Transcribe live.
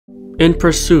In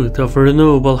pursuit of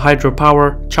renewable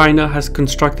hydropower, China has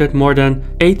constructed more than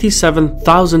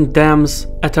 87,000 dams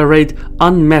at a rate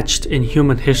unmatched in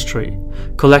human history.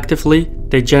 Collectively,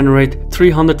 they generate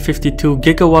 352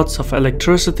 gigawatts of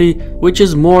electricity, which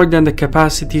is more than the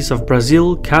capacities of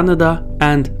Brazil, Canada,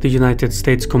 and the United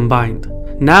States combined.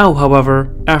 Now,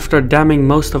 however, after damming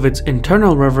most of its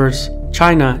internal rivers,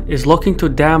 China is looking to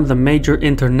dam the major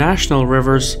international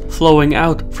rivers flowing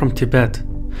out from Tibet.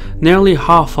 Nearly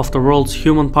half of the world's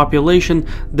human population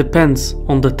depends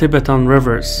on the Tibetan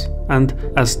rivers, and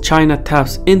as China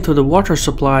taps into the water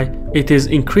supply, it is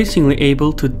increasingly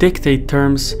able to dictate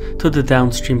terms to the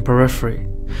downstream periphery.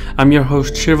 I'm your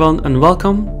host Shirvan and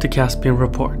welcome to Caspian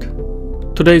Report.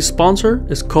 Today's sponsor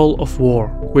is Call of War,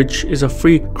 which is a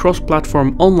free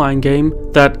cross-platform online game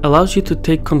that allows you to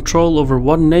take control over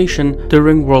one nation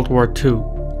during World War II.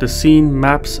 The scene,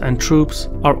 maps, and troops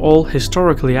are all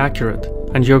historically accurate,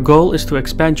 and your goal is to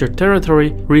expand your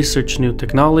territory, research new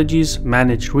technologies,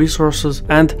 manage resources,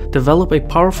 and develop a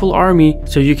powerful army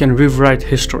so you can rewrite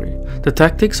history. The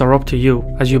tactics are up to you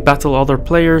as you battle other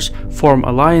players, form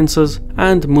alliances,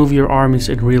 and move your armies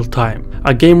in real time.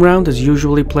 A game round is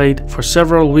usually played for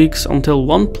several weeks until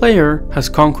one player has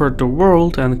conquered the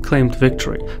world and claimed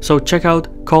victory. So check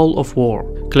out Call of War.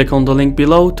 Click on the link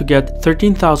below to get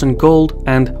 13,000 gold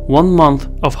and 1 month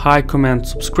of High Command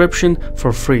subscription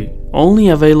for free. Only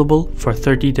available for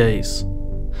 30 days.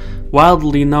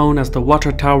 Widely known as the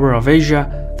Water Tower of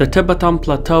Asia, the Tibetan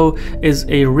Plateau is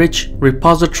a rich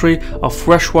repository of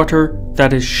fresh water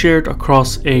that is shared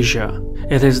across Asia.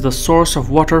 It is the source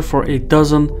of water for a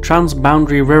dozen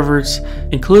transboundary rivers,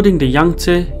 including the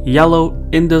Yangtze, Yellow,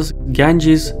 Indus,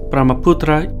 Ganges,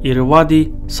 Brahmaputra,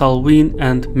 Irrawaddy, Salween,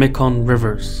 and Mekong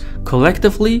rivers.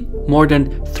 Collectively, more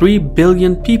than 3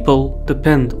 billion people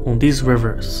depend on these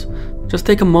rivers. Just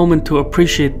take a moment to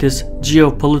appreciate this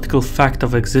geopolitical fact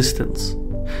of existence.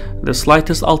 The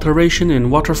slightest alteration in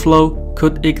water flow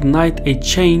could ignite a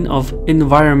chain of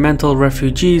environmental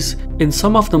refugees in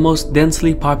some of the most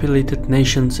densely populated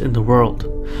nations in the world.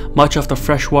 Much of the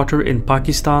fresh water in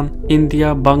Pakistan,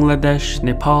 India, Bangladesh,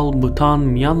 Nepal,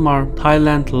 Bhutan, Myanmar,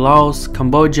 Thailand, Laos,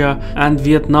 Cambodia, and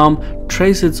Vietnam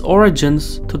trace its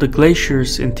origins to the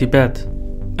glaciers in Tibet.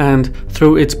 And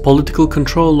through its political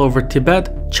control over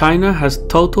Tibet, China has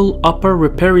total upper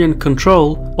riparian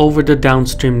control over the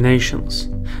downstream nations.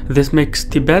 This makes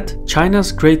Tibet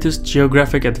China's greatest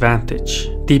geographic advantage,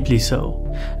 deeply so.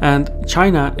 And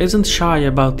China isn't shy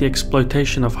about the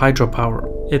exploitation of hydropower.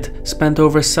 It spent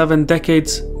over 7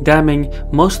 decades damming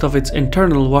most of its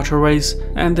internal waterways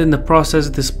and in the process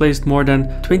displaced more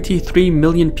than 23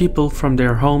 million people from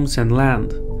their homes and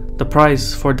land. The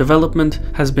price for development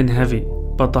has been heavy,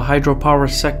 but the hydropower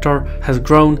sector has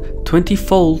grown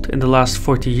 20-fold in the last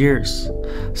 40 years.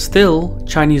 Still,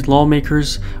 Chinese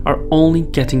lawmakers are only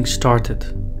getting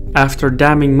started. After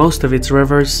damming most of its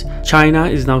rivers, China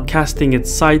is now casting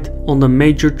its sight on the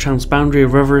major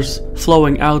transboundary rivers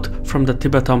flowing out from the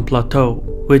Tibetan Plateau,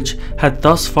 which had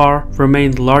thus far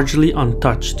remained largely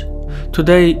untouched.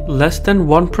 Today, less than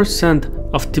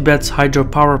 1% of Tibet's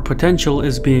hydropower potential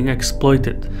is being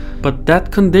exploited, but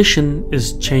that condition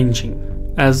is changing.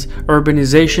 As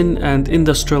urbanization and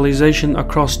industrialization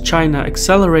across China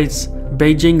accelerates,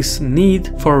 Beijing's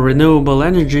need for renewable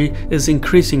energy is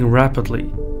increasing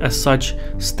rapidly. As such,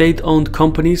 state-owned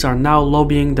companies are now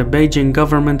lobbying the Beijing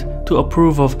government to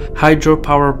approve of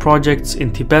hydropower projects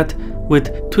in Tibet,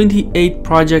 with 28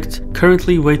 projects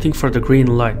currently waiting for the green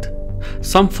light.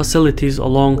 Some facilities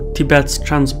along Tibet's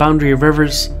transboundary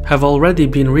rivers have already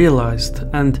been realized,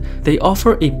 and they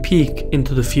offer a peek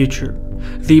into the future.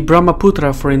 The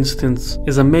Brahmaputra, for instance,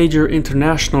 is a major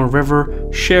international river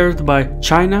shared by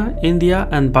China, India,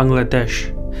 and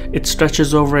Bangladesh. It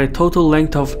stretches over a total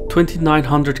length of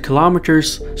 2,900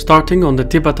 kilometers, starting on the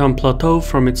Tibetan Plateau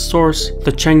from its source,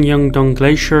 the Chengyongdong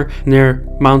Glacier near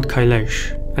Mount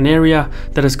Kailash, an area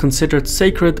that is considered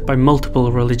sacred by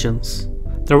multiple religions.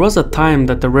 There was a time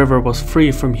that the river was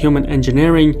free from human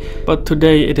engineering, but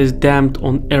today it is dammed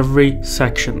on every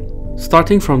section.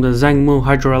 Starting from the Zangmu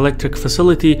hydroelectric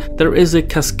facility, there is a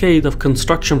cascade of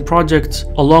construction projects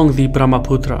along the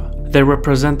Brahmaputra. They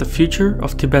represent the future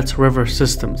of Tibet's river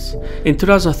systems. In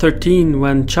 2013,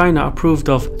 when China approved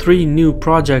of 3 new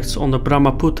projects on the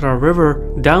Brahmaputra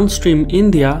River, Downstream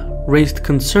India raised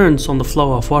concerns on the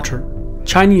flow of water.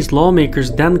 Chinese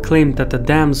lawmakers then claimed that the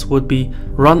dams would be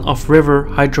run-of-river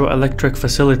hydroelectric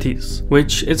facilities,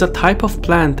 which is a type of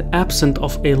plant absent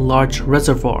of a large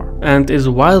reservoir and is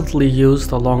widely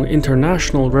used along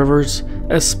international rivers,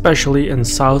 especially in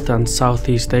South and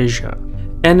Southeast Asia.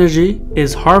 Energy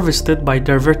is harvested by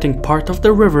diverting part of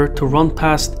the river to run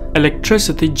past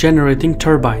electricity generating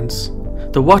turbines.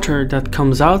 The water that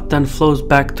comes out then flows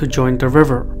back to join the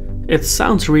river. It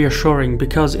sounds reassuring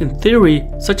because in theory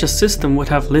such a system would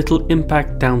have little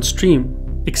impact downstream.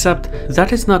 Except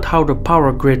that is not how the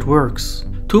power grid works.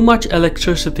 Too much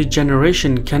electricity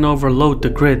generation can overload the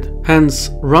grid. Hence,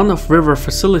 run-of-river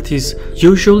facilities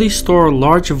usually store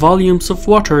large volumes of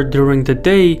water during the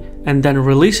day and then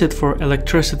release it for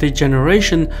electricity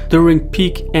generation during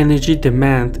peak energy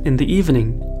demand in the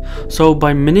evening. So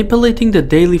by manipulating the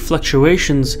daily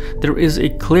fluctuations, there is a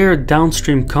clear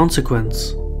downstream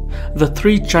consequence. The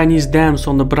 3 Chinese dams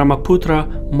on the Brahmaputra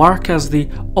mark as the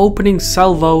opening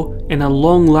salvo in a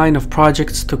long line of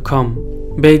projects to come.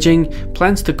 Beijing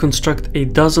plans to construct a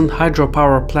dozen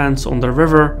hydropower plants on the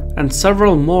river and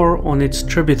several more on its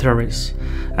tributaries.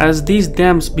 As these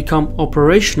dams become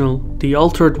operational, the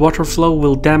altered water flow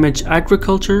will damage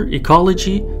agriculture,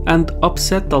 ecology, and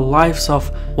upset the lives of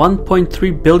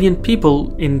 1.3 billion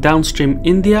people in downstream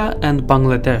India and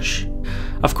Bangladesh.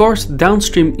 Of course,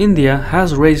 downstream India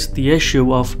has raised the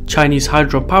issue of Chinese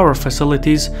hydropower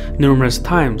facilities numerous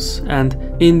times, and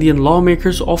Indian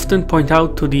lawmakers often point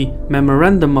out to the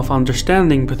Memorandum of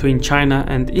Understanding between China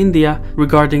and India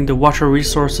regarding the water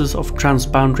resources of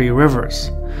transboundary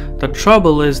rivers. The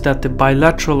trouble is that the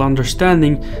bilateral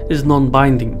understanding is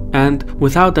non-binding, and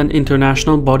without an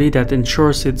international body that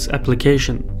ensures its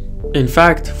application. In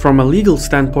fact, from a legal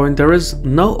standpoint, there is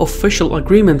no official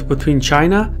agreement between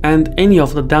China and any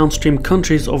of the downstream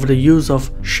countries over the use of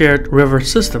shared river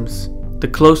systems. The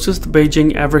closest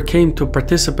Beijing ever came to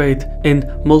participate in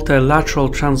multilateral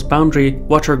transboundary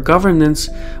water governance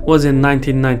was in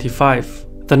 1995.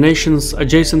 The nations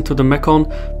adjacent to the Mekong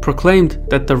proclaimed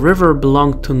that the river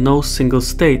belonged to no single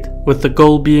state, with the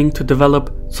goal being to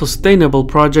develop sustainable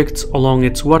projects along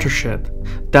its watershed.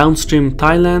 Downstream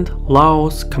Thailand,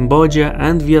 Laos, Cambodia,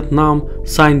 and Vietnam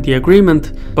signed the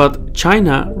agreement, but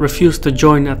China refused to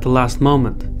join at the last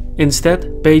moment. Instead,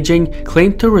 Beijing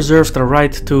claimed to reserve the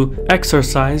right to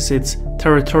exercise its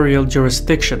territorial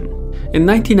jurisdiction. In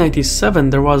 1997,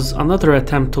 there was another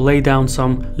attempt to lay down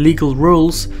some legal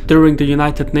rules during the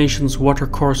United Nations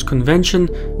Watercourse Convention,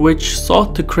 which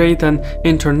sought to create an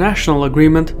international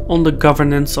agreement on the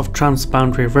governance of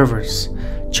transboundary rivers.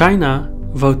 China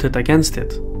voted against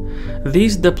it.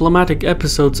 These diplomatic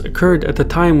episodes occurred at a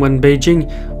time when Beijing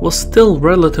was still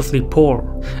relatively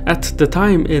poor. At the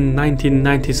time, in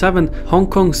 1997, Hong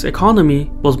Kong's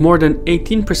economy was more than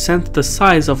 18% the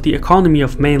size of the economy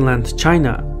of mainland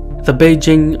China. The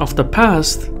Beijing of the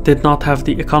past did not have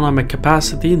the economic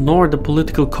capacity nor the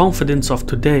political confidence of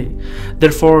today.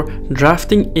 Therefore,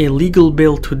 drafting a legal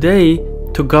bill today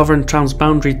to govern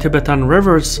transboundary Tibetan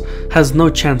rivers has no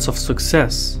chance of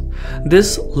success.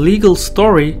 This legal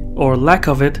story, or lack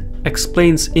of it,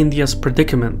 explains India's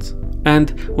predicament.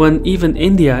 And when even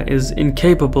India is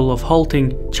incapable of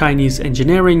halting Chinese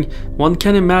engineering, one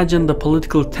can imagine the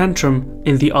political tantrum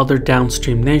in the other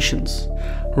downstream nations.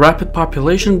 Rapid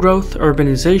population growth,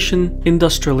 urbanization,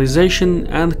 industrialization,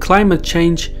 and climate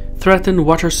change threaten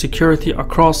water security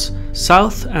across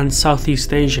South and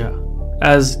Southeast Asia.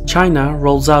 As China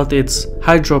rolls out its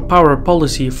hydropower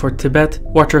policy for Tibet,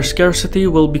 water scarcity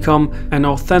will become an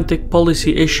authentic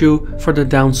policy issue for the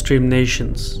downstream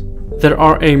nations. There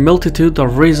are a multitude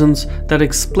of reasons that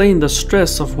explain the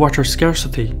stress of water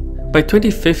scarcity. By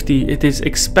 2050, it is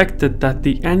expected that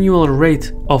the annual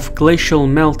rate of glacial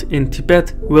melt in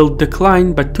Tibet will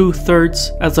decline by 2/3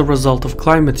 as a result of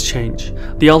climate change.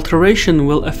 The alteration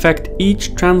will affect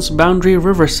each transboundary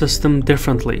river system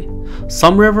differently.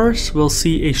 Some rivers will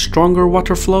see a stronger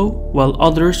water flow, while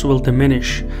others will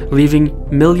diminish, leaving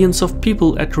millions of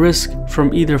people at risk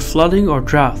from either flooding or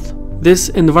drought. This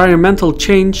environmental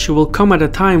change will come at a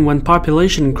time when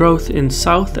population growth in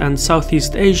South and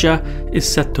Southeast Asia is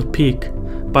set to peak.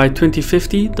 By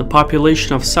 2050, the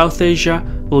population of South Asia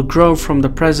will grow from the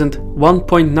present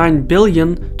 1.9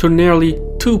 billion to nearly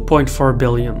 2.4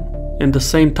 billion. In the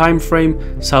same time frame,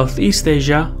 Southeast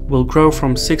Asia will grow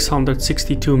from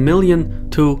 662 million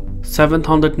to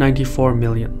 794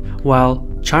 million, while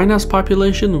China's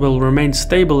population will remain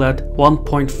stable at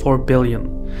 1.4 billion.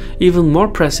 Even more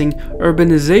pressing,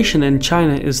 urbanization in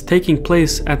China is taking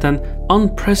place at an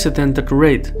unprecedented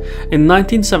rate. In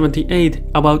 1978,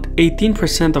 about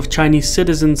 18% of Chinese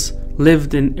citizens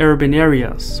lived in urban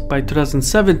areas. By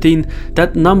 2017,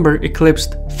 that number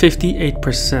eclipsed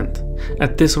 58%.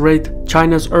 At this rate,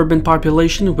 China's urban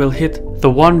population will hit the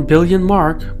 1 billion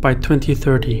mark by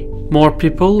 2030. More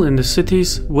people in the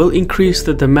cities will increase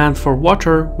the demand for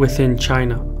water within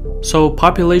China. So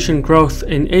population growth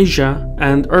in Asia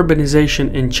and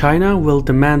urbanization in China will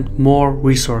demand more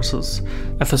resources.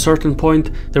 At a certain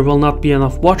point, there will not be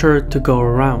enough water to go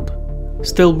around.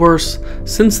 Still worse,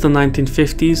 since the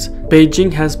 1950s,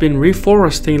 Beijing has been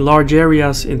reforesting large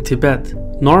areas in Tibet.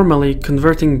 Normally,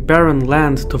 converting barren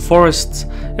land to forests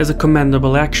is a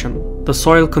commendable action. The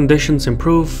soil conditions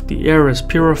improve, the air is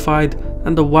purified,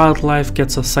 and the wildlife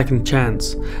gets a second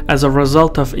chance. As a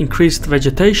result of increased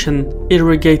vegetation,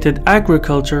 irrigated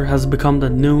agriculture has become the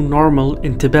new normal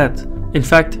in Tibet. In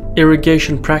fact,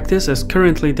 irrigation practice is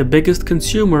currently the biggest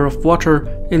consumer of water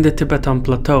in the Tibetan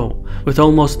Plateau, with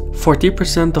almost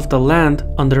 40% of the land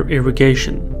under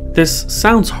irrigation. This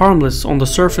sounds harmless on the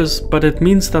surface, but it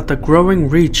means that the growing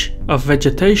reach of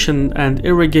vegetation and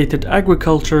irrigated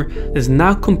agriculture is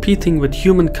now competing with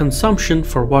human consumption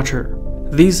for water.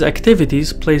 These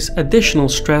activities place additional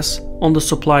stress on the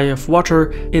supply of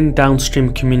water in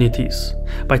downstream communities.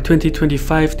 By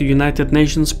 2025, the United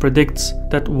Nations predicts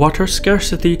that water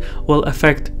scarcity will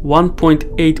affect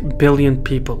 1.8 billion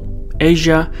people.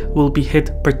 Asia will be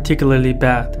hit particularly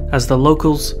bad, as the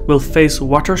locals will face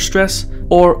water stress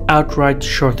or outright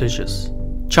shortages.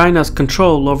 China's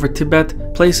control over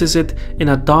Tibet places it in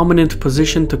a dominant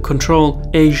position to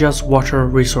control Asia's water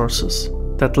resources.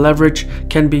 That leverage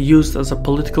can be used as a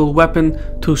political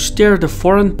weapon to steer the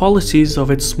foreign policies of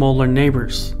its smaller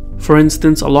neighbors. For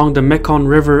instance, along the Mekong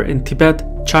River in Tibet,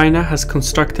 China has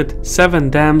constructed 7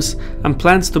 dams and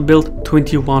plans to build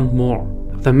 21 more.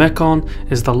 The Mekong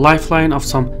is the lifeline of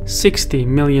some 60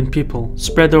 million people,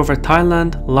 spread over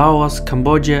Thailand, Laos,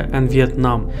 Cambodia, and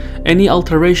Vietnam. Any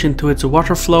alteration to its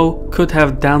water flow could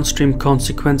have downstream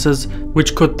consequences,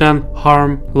 which could then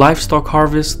harm livestock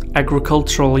harvest,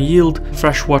 agricultural yield,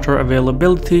 freshwater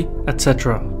availability,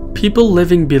 etc. People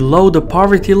living below the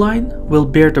poverty line will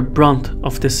bear the brunt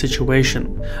of this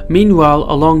situation. Meanwhile,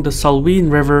 along the Salween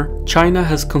River, China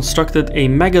has constructed a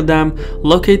mega dam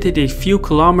located a few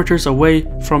kilometers away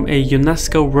from a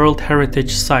UNESCO World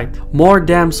Heritage Site. More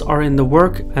dams are in the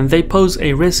work and they pose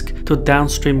a risk to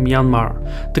downstream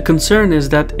Myanmar. The concern is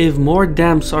that if more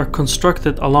dams are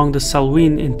constructed along the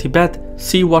Salween in Tibet,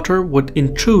 seawater would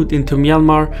intrude into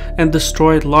Myanmar and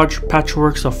destroy large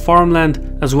patchworks of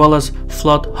farmland as well as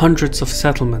flood hundreds of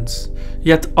settlements.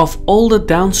 Yet of all the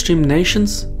downstream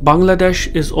nations,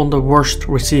 Bangladesh is on the worst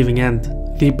receiving end.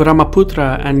 The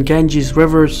Brahmaputra and Ganges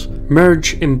rivers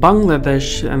merge in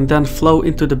Bangladesh and then flow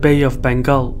into the Bay of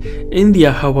Bengal.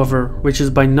 India, however, which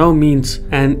is by no means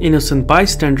an innocent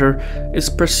bystander, is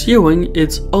pursuing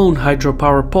its own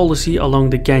hydropower policy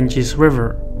along the Ganges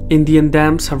River. Indian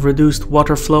dams have reduced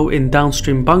water flow in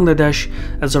downstream Bangladesh.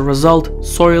 As a result,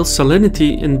 soil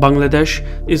salinity in Bangladesh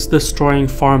is destroying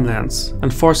farmlands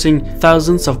and forcing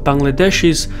thousands of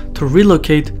Bangladeshis to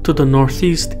relocate to the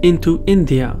northeast into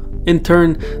India. In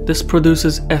turn, this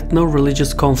produces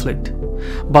ethno-religious conflict.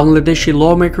 Bangladeshi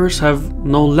lawmakers have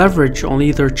no leverage on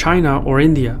either China or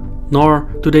India, nor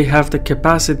do they have the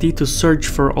capacity to search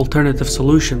for alternative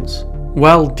solutions.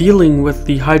 While dealing with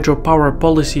the hydropower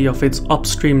policy of its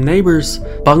upstream neighbors,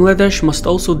 Bangladesh must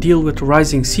also deal with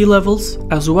rising sea levels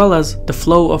as well as the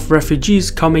flow of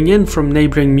refugees coming in from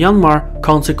neighboring Myanmar,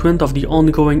 consequent of the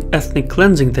ongoing ethnic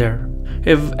cleansing there.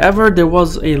 If ever there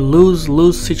was a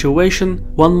lose-lose situation,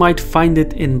 one might find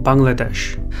it in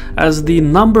Bangladesh. As the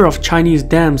number of Chinese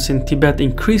dams in Tibet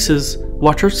increases,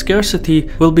 water scarcity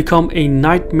will become a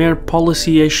nightmare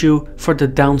policy issue for the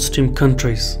downstream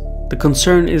countries. The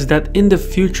concern is that in the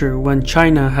future, when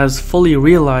China has fully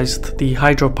realized the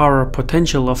hydropower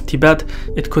potential of Tibet,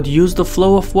 it could use the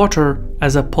flow of water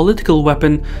as a political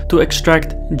weapon to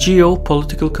extract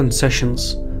geopolitical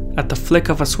concessions. At the flick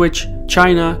of a switch,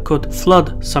 China could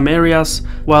flood some areas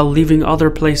while leaving other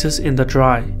places in the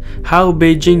dry. How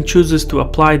Beijing chooses to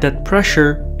apply that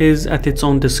pressure is at its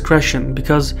own discretion,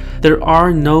 because there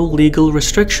are no legal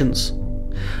restrictions.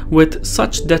 With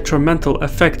such detrimental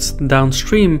effects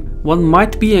downstream, one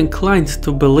might be inclined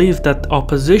to believe that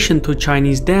opposition to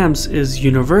Chinese dams is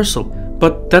universal,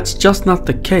 but that's just not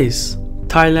the case.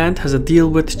 Thailand has a deal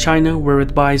with China where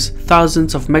it buys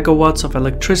thousands of megawatts of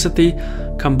electricity.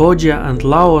 Cambodia and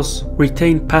Laos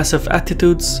retain passive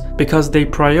attitudes because they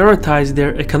prioritize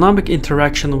their economic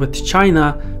interaction with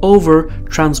China over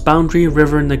transboundary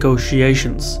river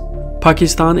negotiations.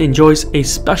 Pakistan enjoys a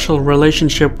special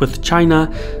relationship with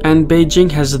China, and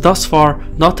Beijing has thus far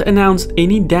not announced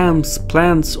any dams,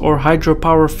 plants, or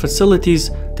hydropower facilities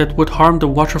that would harm the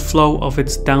water flow of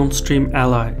its downstream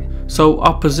ally. So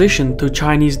opposition to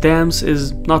Chinese dams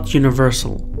is not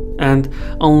universal. And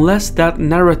unless that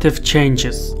narrative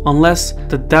changes, unless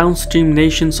the downstream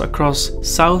nations across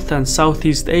South and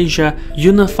Southeast Asia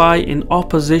unify in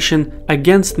opposition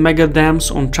against mega dams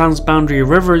on transboundary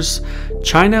rivers,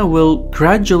 China will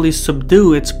gradually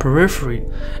subdue its periphery,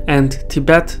 and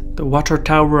Tibet, the water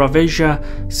tower of Asia,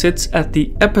 sits at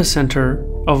the epicenter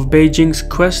of Beijing's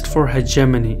quest for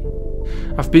hegemony.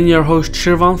 I've been your host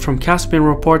Shirvan from Caspian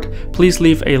Report. Please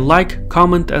leave a like,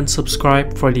 comment and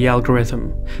subscribe for the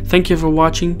algorithm. Thank you for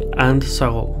watching, and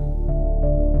Sahol.